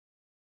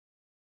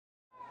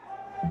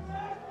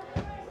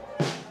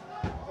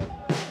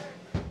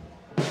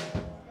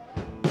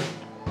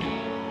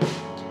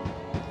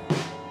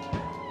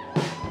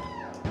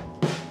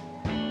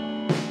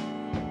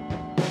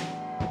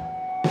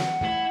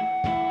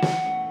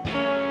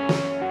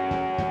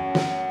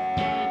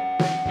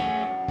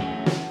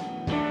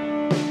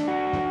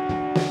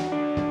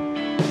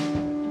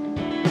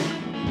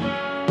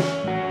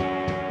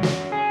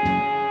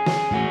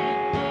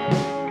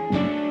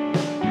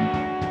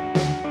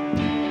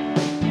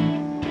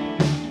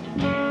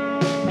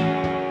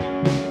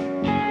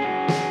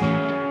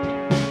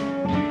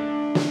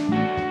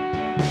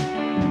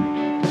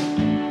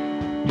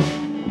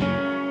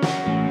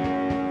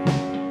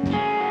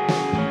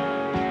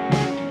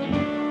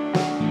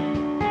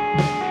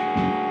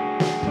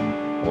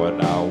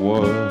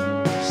was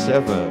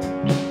 7,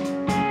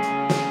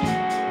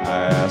 I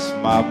asked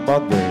my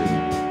mother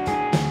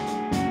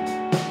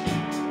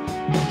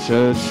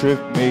to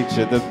trip me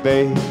to the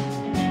bay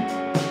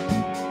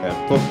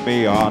and put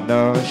me on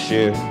a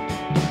ship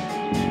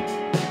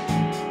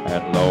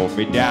and lower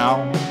me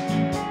down,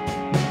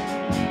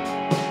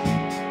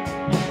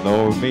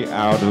 lower me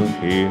out of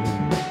here.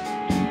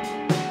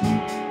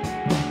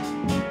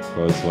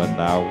 'Cause when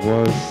I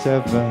was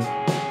 7,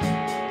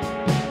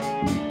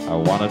 I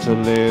wanted to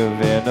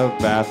live in a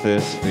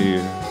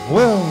Bathysphere.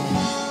 Well,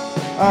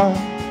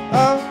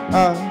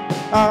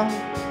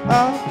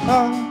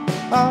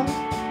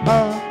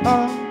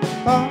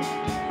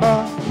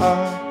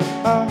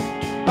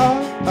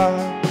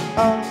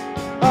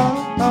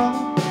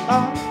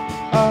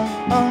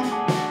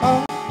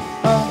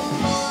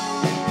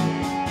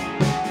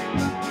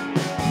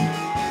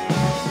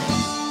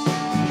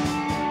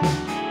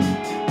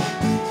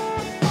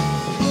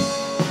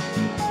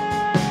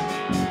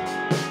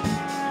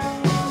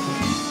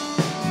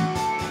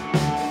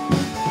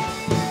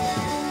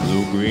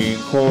 blue-green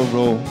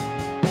coral,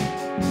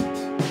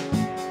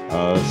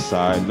 a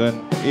silent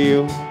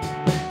eel,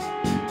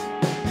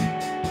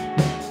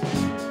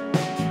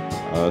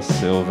 a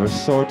silver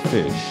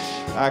swordfish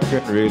I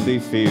can really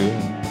feel,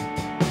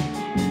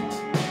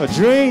 a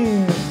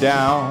dream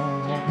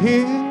down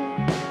here.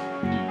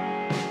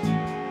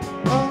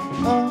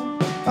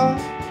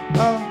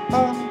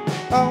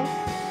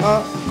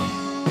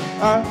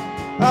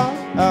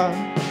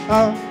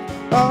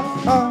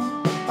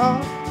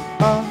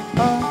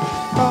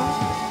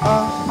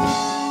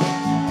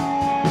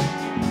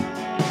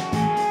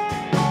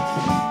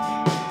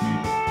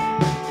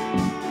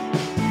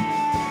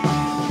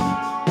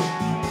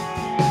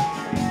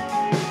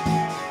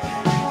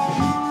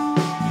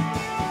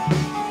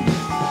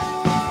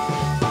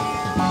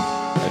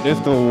 And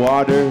if the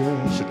water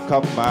should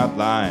cut my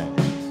line,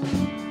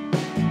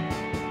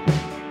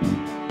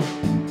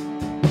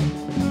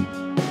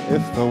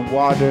 if the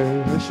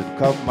water should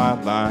cut my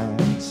line,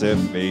 set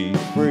me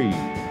free.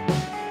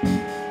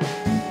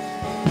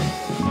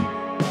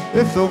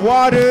 If the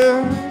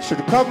water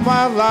should cut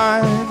my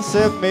line,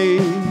 set me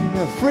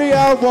free,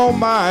 I won't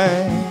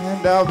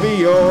mind. I'll be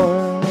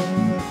your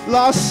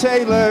lost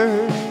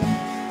sailor.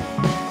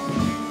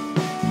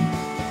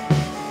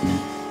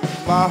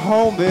 My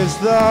home is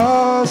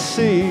the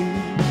sea.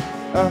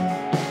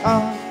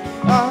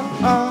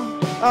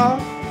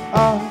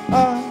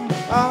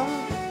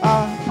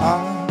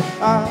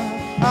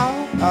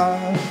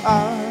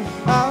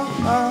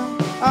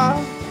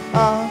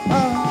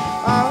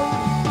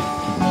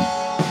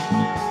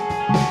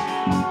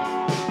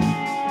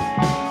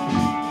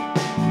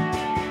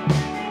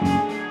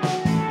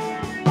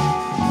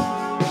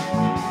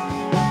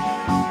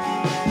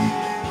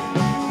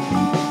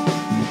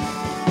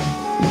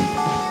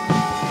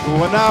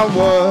 When I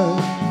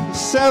was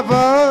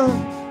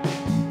 7,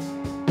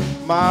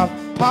 my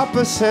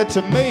papa said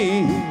to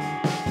me,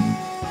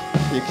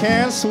 you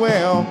can't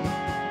swim.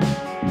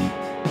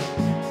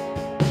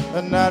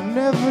 And I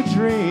never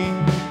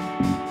dreamed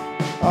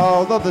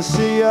all of the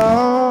sea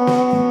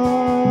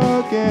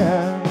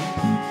again.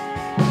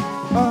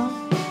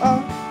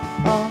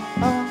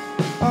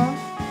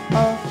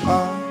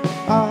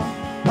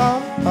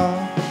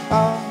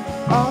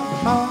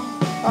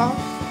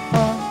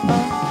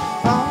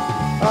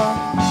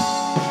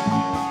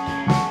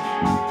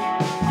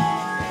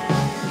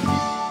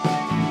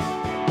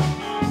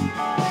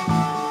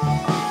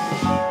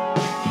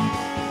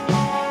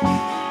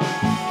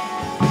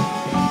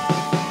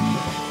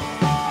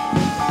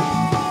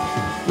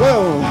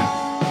 Well,